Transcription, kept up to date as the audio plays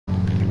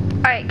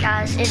Alright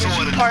guys, it is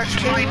part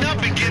 2. Line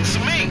up and get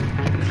some meat.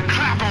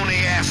 Clap on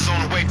their asses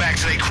on the way back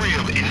to their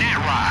crib in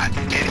that ride.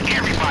 And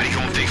everybody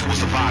gonna think it was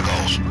the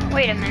Vagos.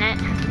 Wait a minute.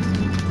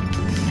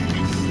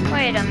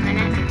 Wait a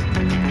minute.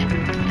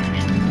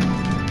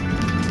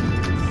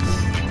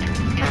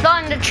 I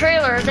thought in the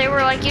trailer they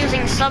were like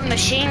using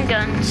submachine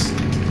guns.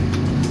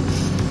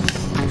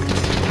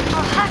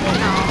 Oh heck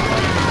no.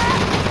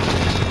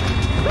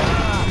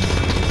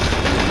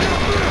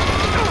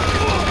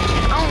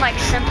 I don't like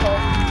simple.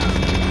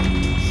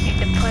 Need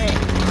to put it.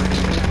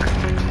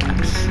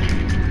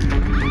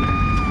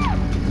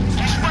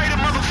 You spray the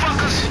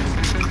motherfuckers?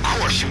 Of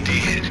course you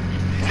did.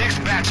 Next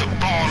batch of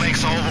ball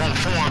aches over on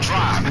Foreign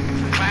Drive.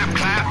 Clap,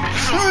 clap.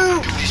 You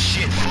don't do this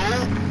shit,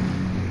 fool.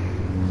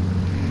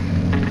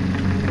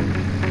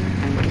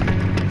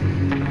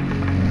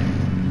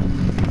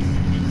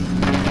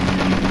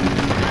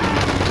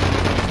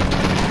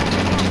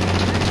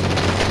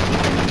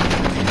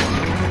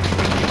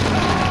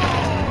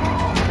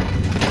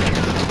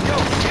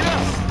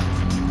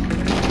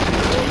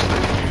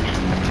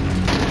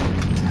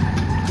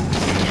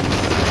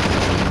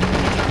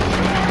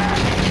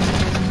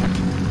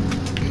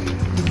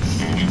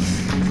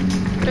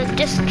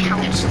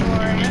 Discount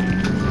store.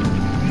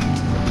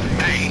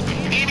 Hey,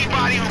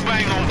 anybody who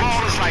bang on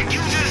ballers like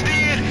you just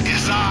did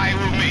is alright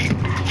with me.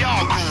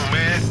 Y'all cool,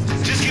 man.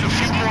 Just get a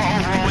few more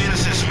over on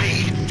innocent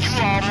speed. You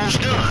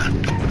almost done.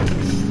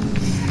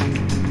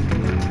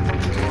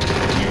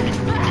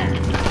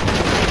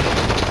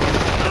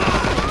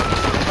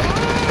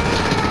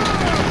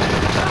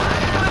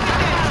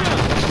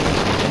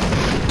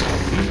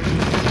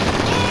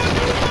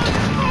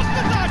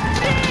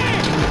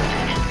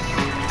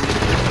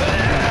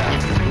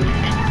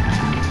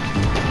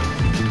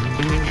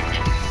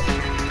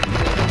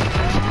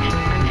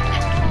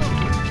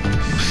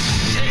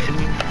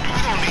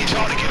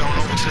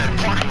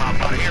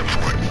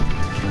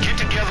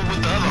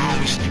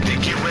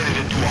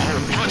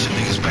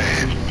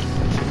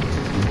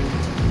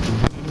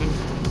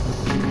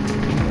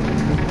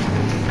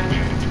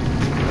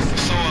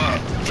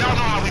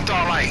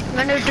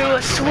 I'm gonna do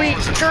a sweet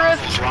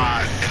drift.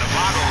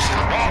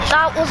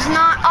 That was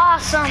not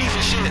awesome.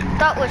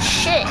 That was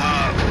shit.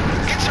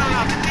 It turned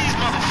out that these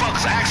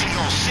motherfuckers actually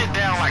gonna sit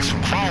down like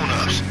some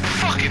grown-ups.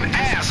 Fucking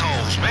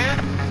assholes, man.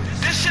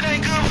 This shit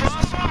ain't good for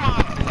us.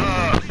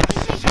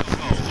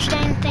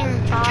 Same thing,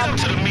 Bob. Get up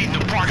to the meet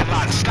in the parking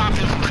lot and stop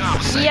them from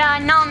conversation.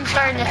 Yeah, now I'm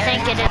starting to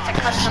think it is a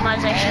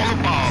customization. All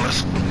the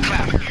ballers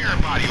clapping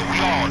everybody, we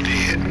all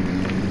did.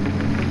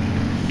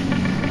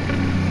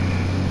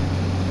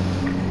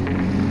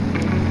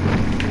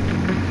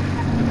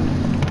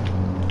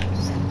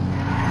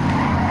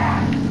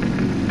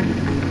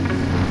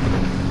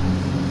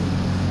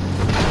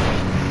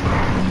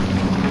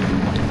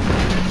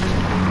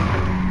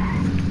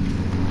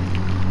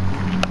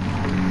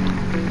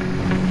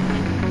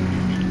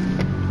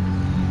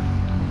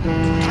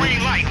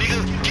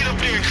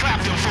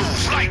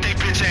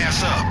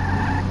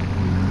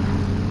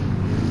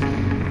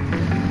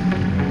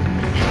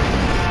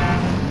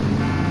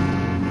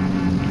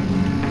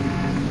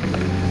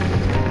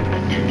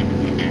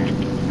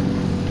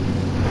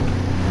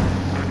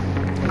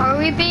 Are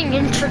we being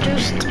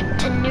introduced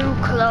to new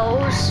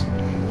clothes?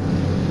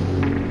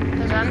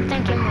 Because I'm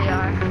thinking we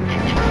are.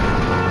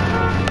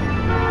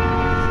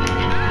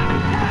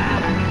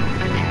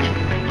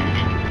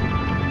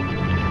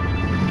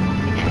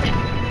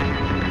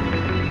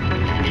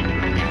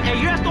 Hey,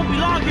 you guys don't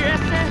belong here,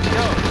 Esther.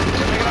 Yo,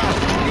 check it out.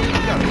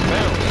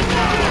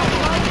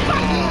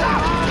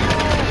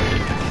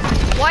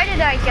 Why did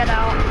I get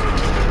out?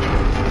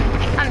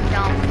 I'm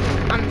dumb.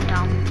 I'm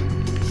dumb.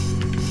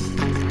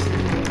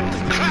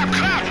 Clap,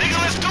 clap, nigga,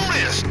 let's do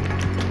this!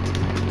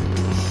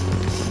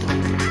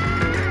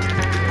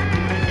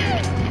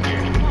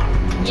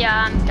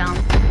 Yeah, I'm dumb.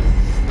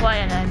 Why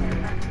did I do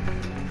that?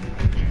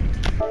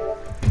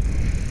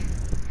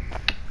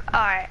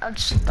 Alright,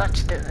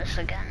 let's do this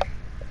again.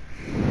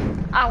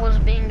 I was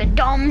being a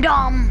dumb.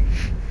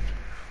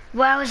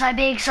 Why was I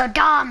being so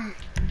dumb?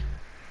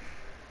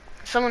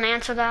 Someone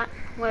answer that?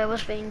 Why I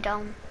was being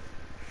dumb?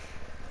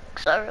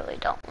 Because I really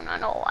don't want to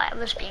know why I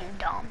was being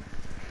dumb.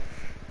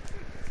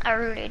 I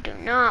really do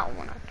not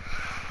want to.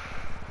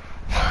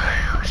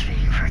 I was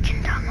being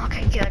freaking dumb.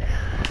 Okay, good.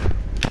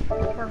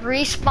 We're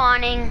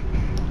respawning.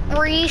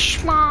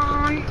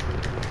 Respawn.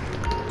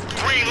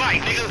 Green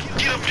light, nigga.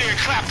 Get up there and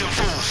clap them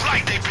fools.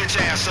 Light they bitch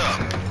ass up.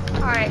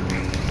 Alright.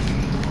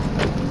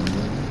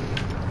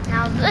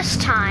 Now this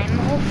time,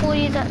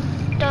 hopefully that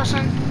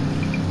doesn't.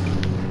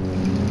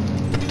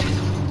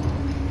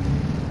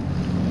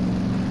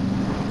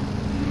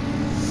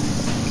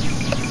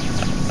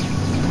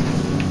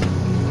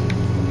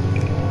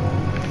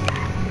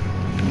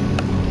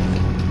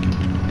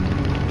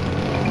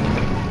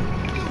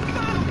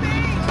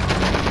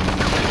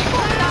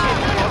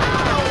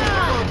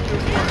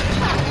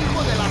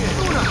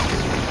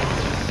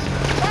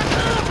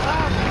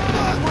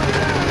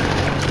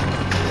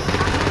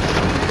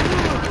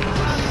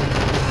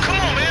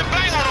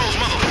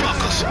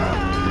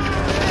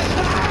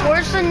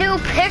 a new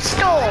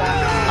pistol.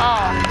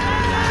 Oh.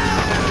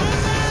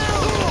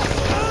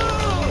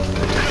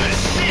 Good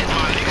shit,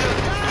 my nigga.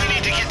 We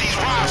need to get these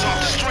rides off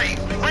the street.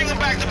 Bring them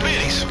back to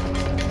Biddy's.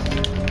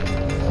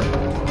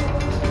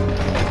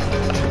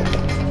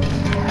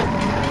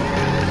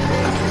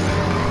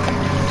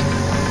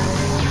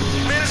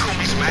 Man, there's gonna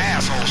be some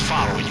assholes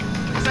following you.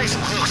 But they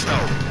some hooks,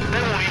 though.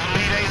 They won't even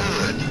leave their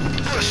hood.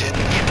 Push it.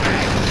 Get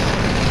back.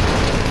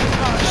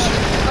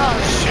 Oh,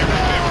 shit.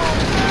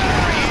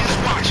 Whoever is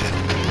watching,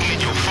 in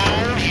your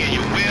phone, in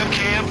your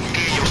webcam,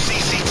 in your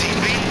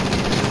CCTV,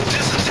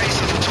 just a taste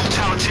of the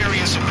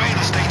totalitarian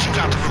surveillance state you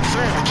got to look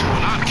forward to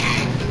in our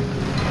game.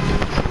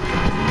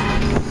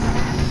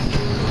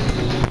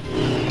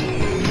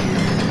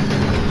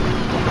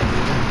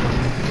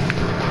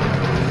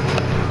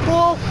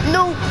 Whoa,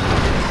 no.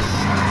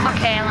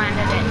 Okay, I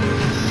landed it.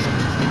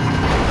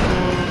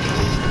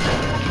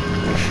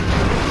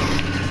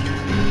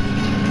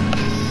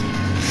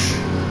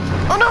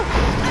 Oh no!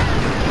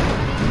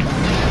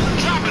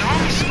 Drop it,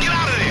 homies. Get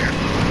out of there.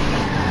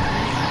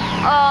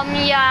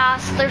 Yeah,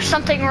 there's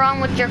something wrong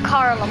with your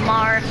car,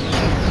 Lamar.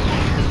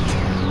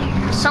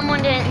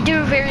 Someone didn't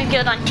do very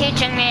good on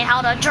teaching me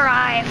how to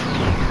drive.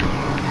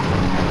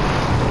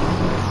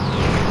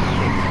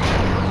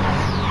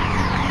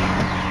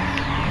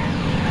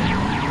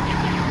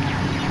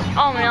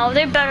 Oh no,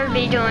 they better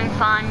be doing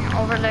fine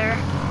over there.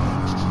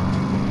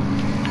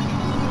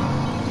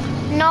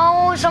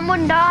 No,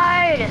 someone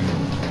died.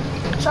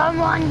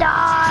 Someone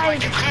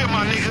died. You clear,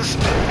 my niggas.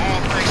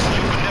 All thanks to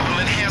you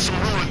benevolent, handsome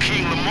ruler,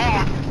 King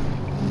Lamar.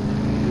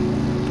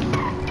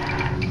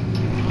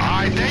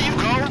 Alright, there you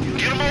go.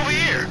 Get him over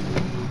here.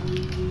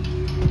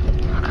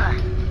 Okay.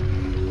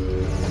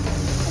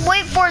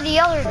 Wait for the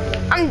other.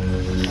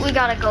 We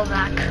gotta go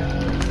back.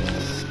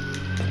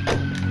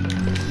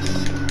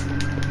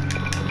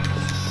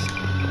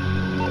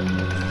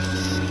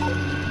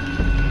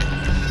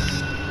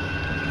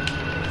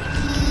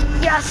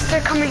 Yes,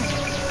 they're coming.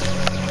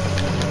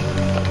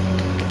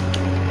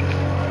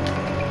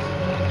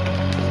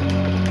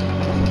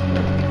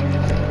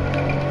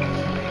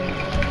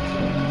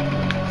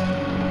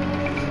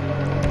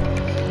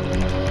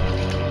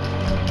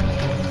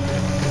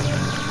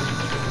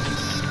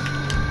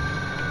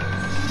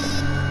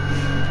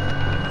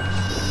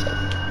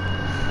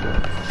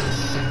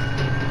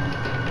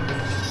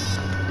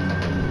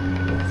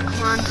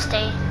 Come on,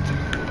 stay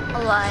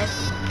alive.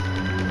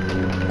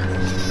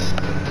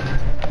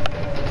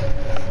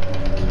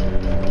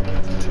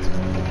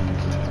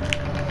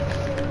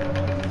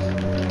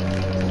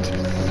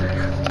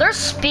 There's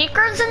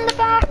speakers in the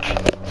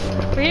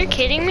back? Are you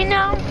kidding me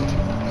now?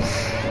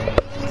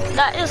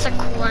 That is a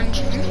cool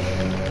engine.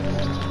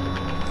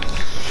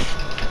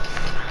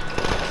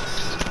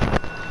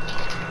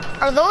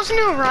 Are those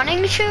new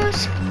running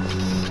shoes?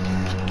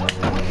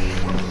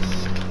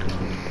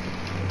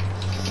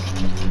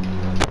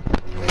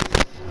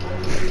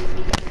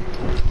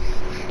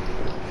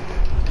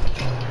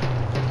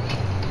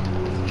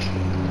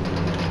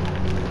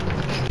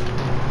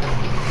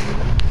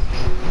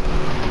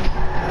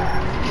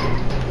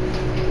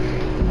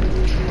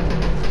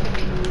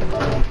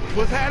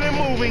 What's happening,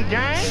 moving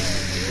gang?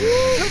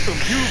 There's some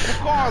beautiful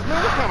cars,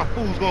 man. What kind of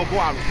fools gonna go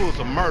out and pull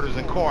some murders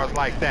in cars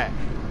like that?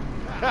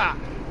 Ha!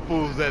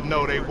 Fools that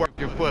know they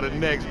working for the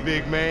next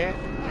big man.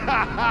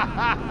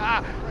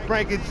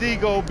 Frank and G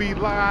gonna be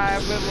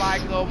lively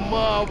like a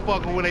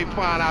motherfucker when they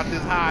find out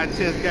this high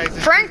chest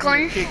gangster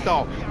Franklin? kicked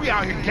off. We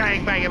out here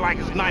gang banging like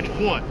it's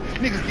 91.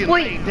 Niggas getting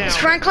Wait, laid down. is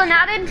Franklin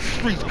added?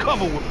 Streets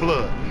covered with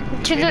blood.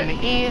 To And the...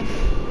 in the end,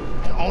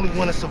 the only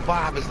one to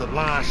survive is the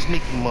line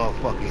sneaky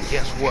motherfucker. And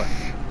guess what?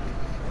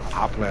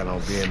 I plan on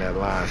being that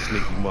line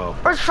sneaky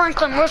motherfucker. Where's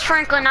Franklin? Where's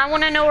Franklin? I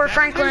want to know where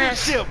Franklin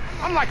is. Leadership.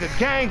 I'm like a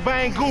gang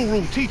bang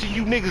guru teaching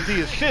you niggas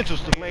the essentials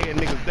to laying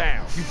niggas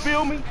down. You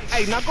feel me?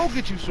 Hey, now go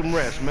get you some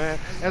rest, man.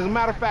 As a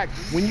matter of fact,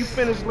 when you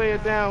finish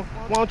laying down,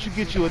 why don't you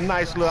get you a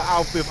nice little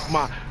outfit for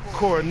my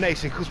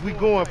coronation? Because we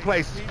going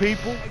places,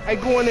 people. Hey,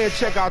 go in there and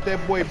check out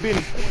that boy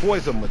Benny. The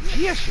boy's a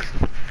magician.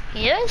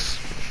 Yes?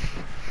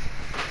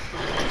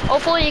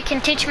 Hopefully you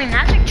can teach me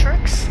magic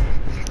tricks.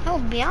 That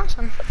would be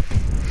awesome.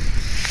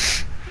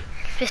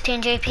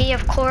 15 JP,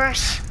 of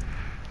course.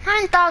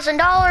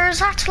 $9,000,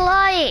 that's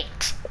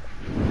light.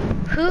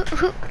 Who?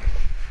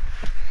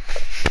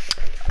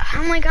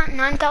 I only got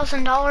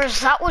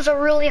 $9,000. That was a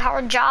really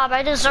hard job.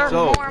 I deserve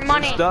more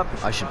money. First up,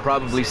 I should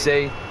probably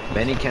say,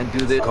 Benny can't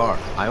do this car.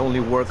 I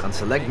only work on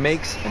select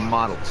makes and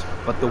models.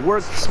 But the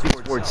work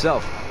speaks for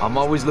itself. I'm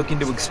always looking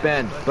to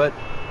expand, but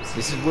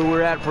this is where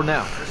we're at for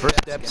now. First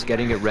step's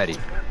getting it ready.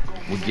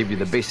 We'll give you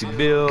the basic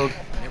build,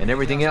 and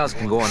everything else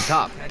can go on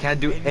top. Can't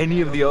do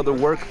any of the other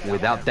work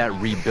without that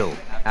rebuild.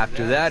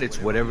 After that, it's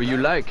whatever you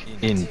like.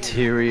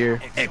 Interior,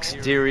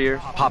 exterior,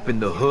 popping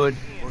the hood,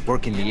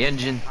 working the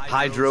engine,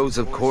 hydros,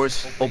 of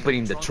course,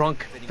 opening the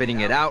trunk, fitting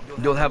it out.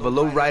 You'll have a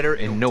lowrider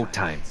in no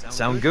time.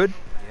 Sound good?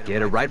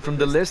 Get it right from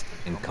the list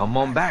and come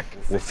on back.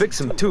 We'll fix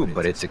them too,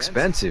 but it's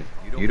expensive.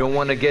 You don't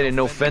want to get in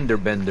no fender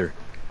bender.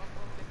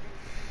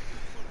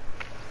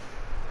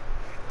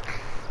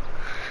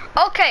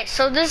 Okay,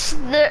 so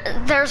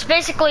there's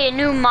basically a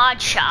new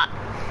mod shop.